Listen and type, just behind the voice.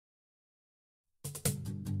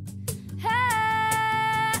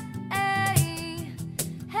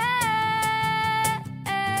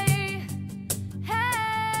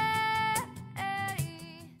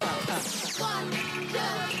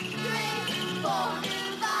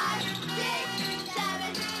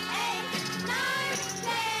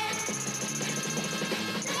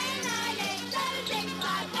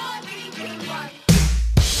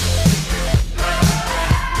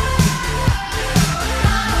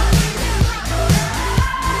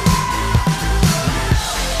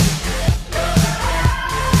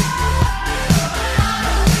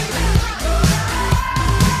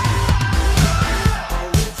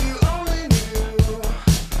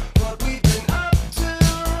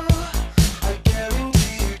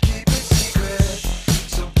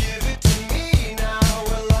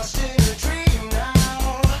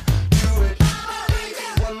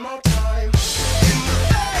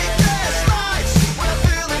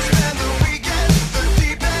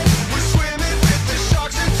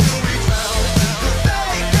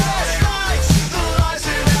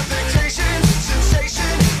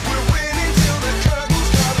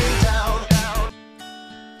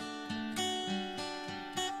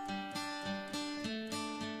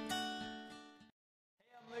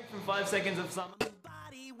5 seconds of summer.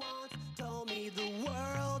 Somebody once told me the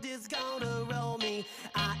world is gonna roll me.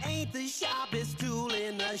 I ain't the sharpest tool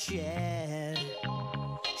in the shed.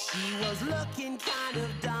 She was looking kind of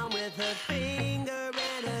dumb with her finger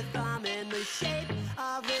and her thumb in the shape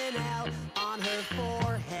of an L on her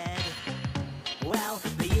forehead. Well,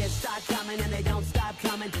 the years start coming and they don't stop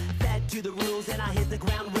coming. Fed to the rules and I hit the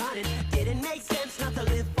ground running. Didn't make sense not to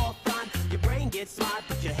live for fun. Your brain gets smart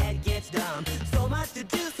but your head gets dumb. So much to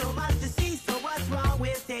do, so much to see. So what's wrong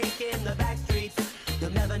with taking the back streets?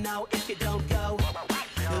 You'll never know if you don't go.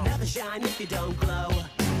 You'll never shine if you don't glow.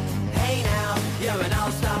 Hey now, you're an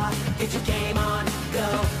all-star. Get your game on, go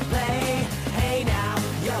play. Hey now,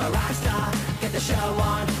 you're a rock star. Get the show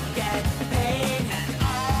on, get paid.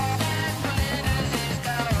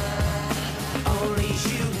 Only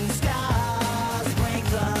shooting stars break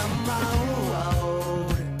the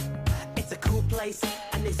mold. It's a cool place,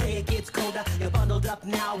 and they say it gets colder. You're bundled up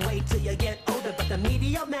now, wait till you get older. But the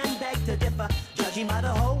media men beg to differ, judging by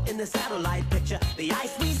the hole in the satellite picture. The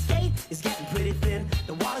ice we skate is getting pretty thin.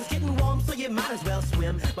 The water's getting warm, so you might as well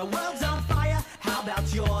swim. My world's on fire, how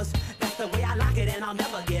about yours? That's the way I like it, and I'll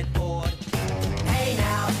never get bored. Hey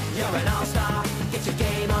now, you're an all-star. Get your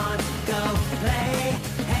game on, go play.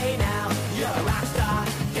 Hey now, you're a rock star.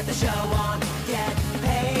 Get the show on, get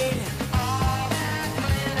paid. All that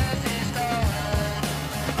glitters is gold.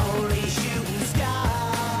 Only shooting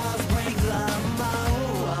stars break the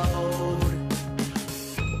mold.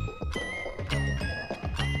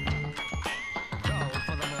 Go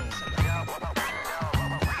for the moon.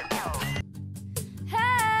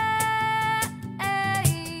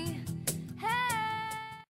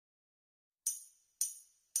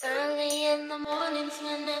 Early in the mornings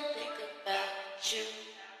when I think about you,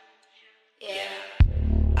 yeah,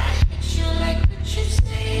 I hit you like what you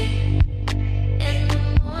say. In the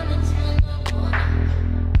mornings when I wanna,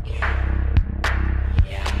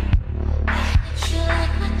 yeah, I hit you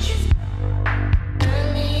like what you say.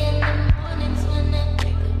 Early in the mornings when I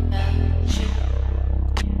think about you,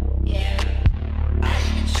 yeah, I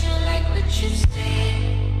hit you like what you say.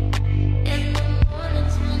 In the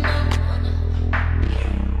mornings when I wanna,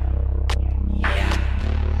 yeah,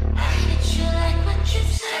 I hit you like what you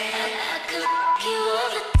say. I could fuck you all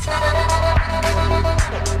the time. I could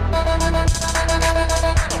fuck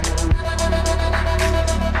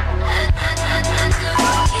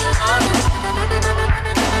you all the time.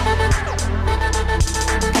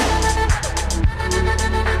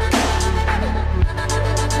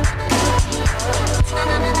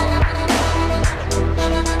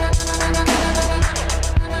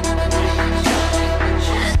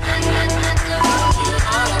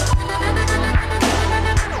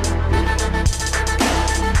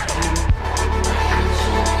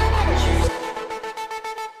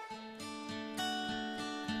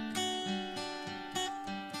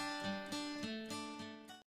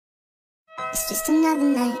 It's just another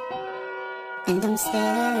night, and I'm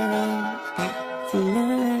staring at the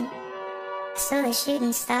moon. I saw a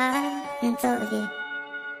shooting star and thought of you.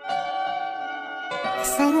 I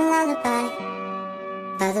sang a lullaby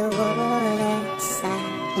by the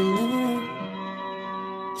waterside and knew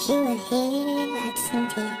you were here, I'd sing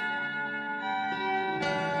to you.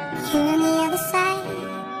 You're on the other side,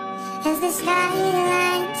 as the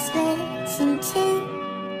skyline splits in two,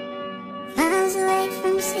 miles away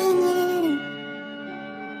from seeing you.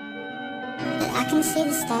 But I can see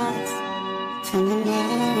the stars from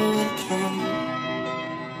America.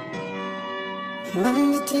 I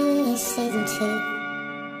wonder, do you see them too?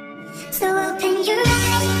 So open your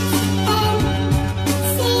eyes and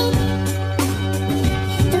see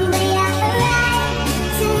the way our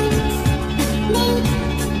horizons meet.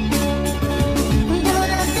 And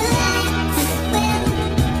all of the lights will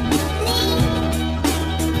lead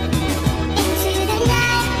into the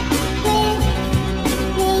night with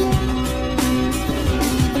me.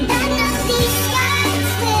 And I know these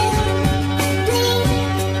skies will bleed,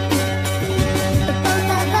 but both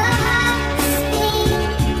of our hearts bleed.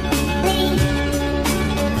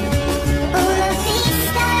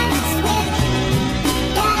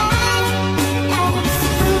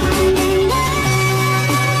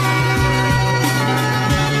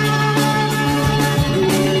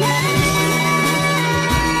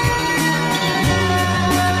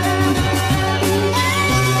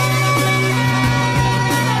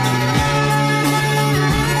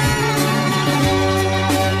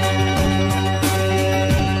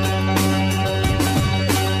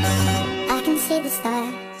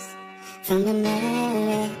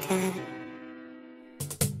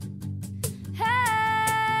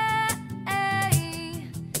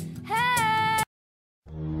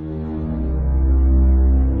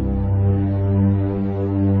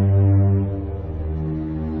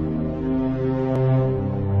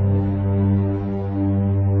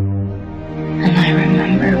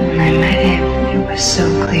 was so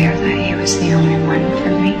clear that he was the only one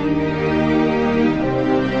for me.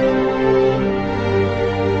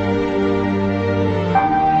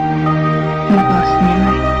 We both knew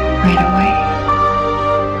it right away.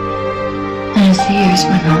 And as the years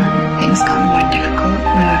went on, things got more difficult.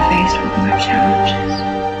 We were faced with more challenges.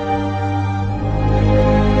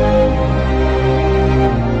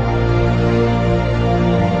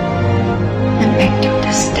 I begged him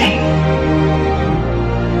to stay.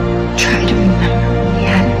 Try to remember what we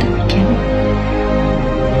had at the beginning.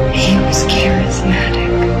 He was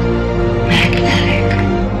charismatic, magnetic,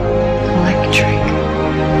 electric,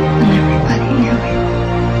 and everybody knew it.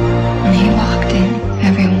 When he walked in,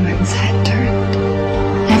 everyone's head turned.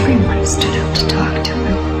 Everyone stood up to talk to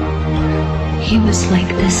him. He was like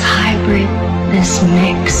this hybrid, this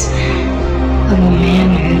mix of a man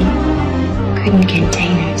who couldn't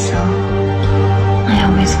contain himself. I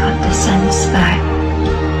always got the sense that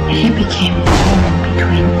he became torn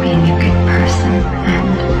between being a good person and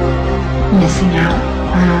missing out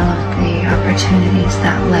on all of the opportunities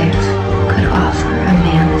that life could offer a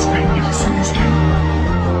man as magnificent as him.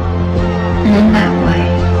 And in that way,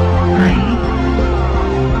 I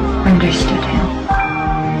understood him.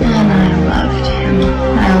 And I loved him.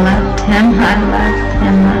 I loved him. I loved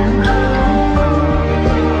him. I loved him.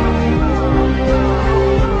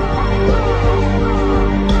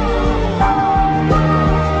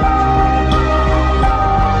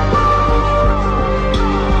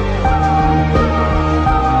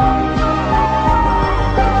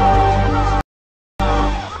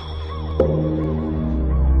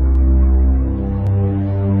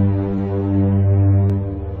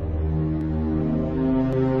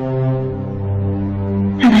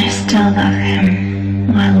 And I still love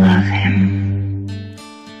him. I love him.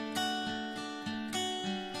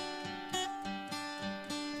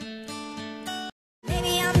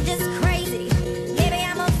 Maybe I'm just crazy, maybe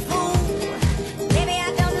I'm a fool, maybe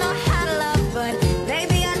I don't know how to love, but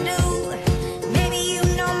maybe I do. Maybe you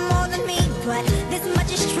know more than me, but this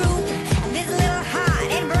much is true. This little heart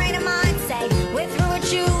and brain of mine say we're through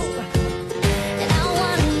with you. And I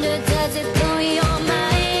wonder, does it blow your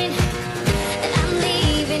mind that I'm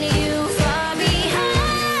leaving you far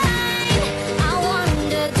behind? I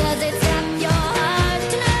wonder, does it tap your heart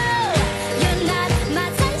to know you're not my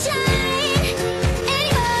sunshine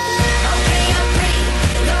anymore? Okay, I'm pretty,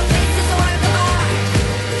 your face is a work of art.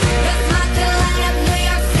 Your smile could light up New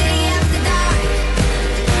York City after dark.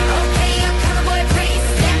 Okay, you're cover boy pretty,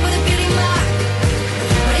 stamped with a beauty mark.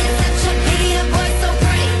 But it's such a pity a boy's so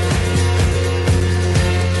pretty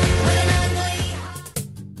with an ugly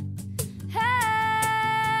heart.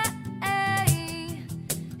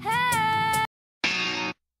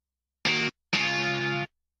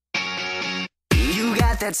 You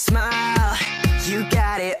got that smile, you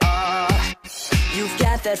got it all. You've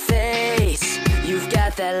got that face, you've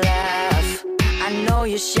got that laugh. I know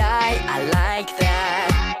you're shy, I like that.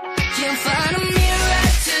 Can't find a mirror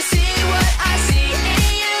to see what I see in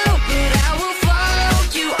you, but I will follow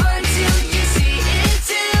you until you see it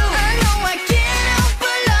too. I know I can't help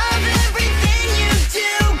but love everything you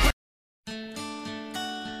do.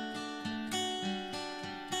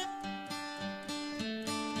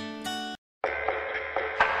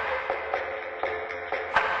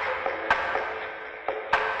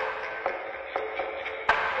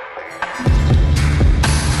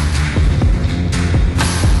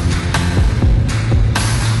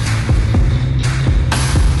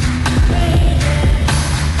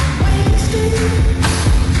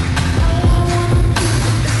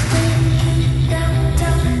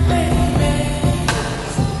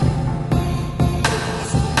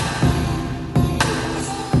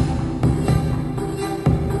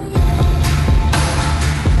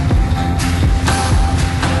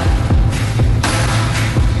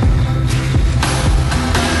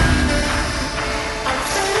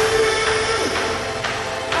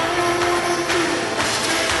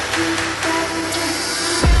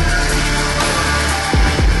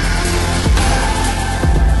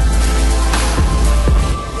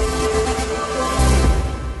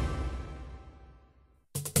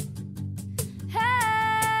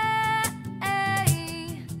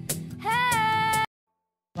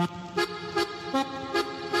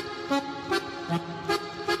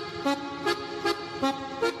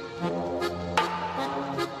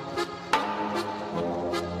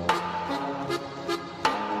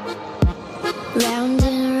 Round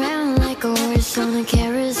and around like a horse on a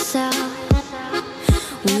carousel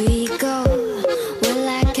we go. Will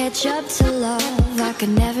I catch up to love? I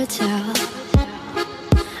can never tell.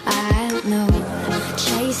 I don't know.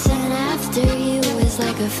 Chasing after you is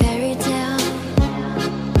like a fairy tale,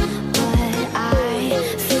 but I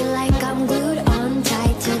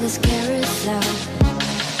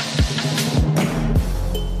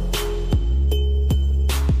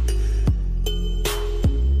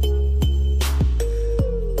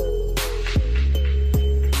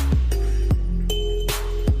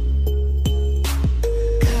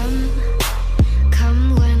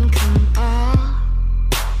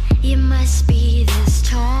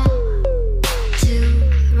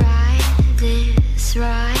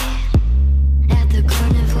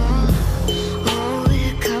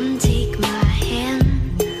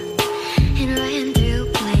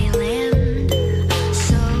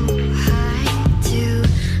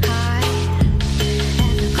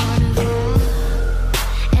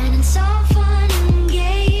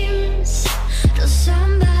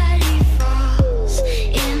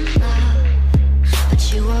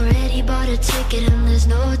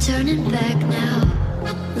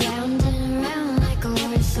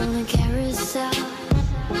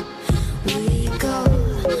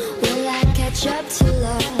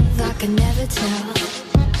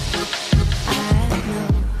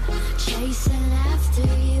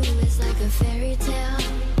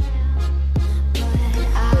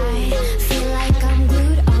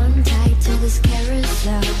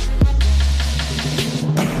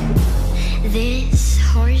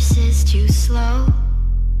is too slow.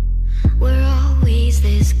 We're always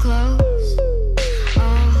this close.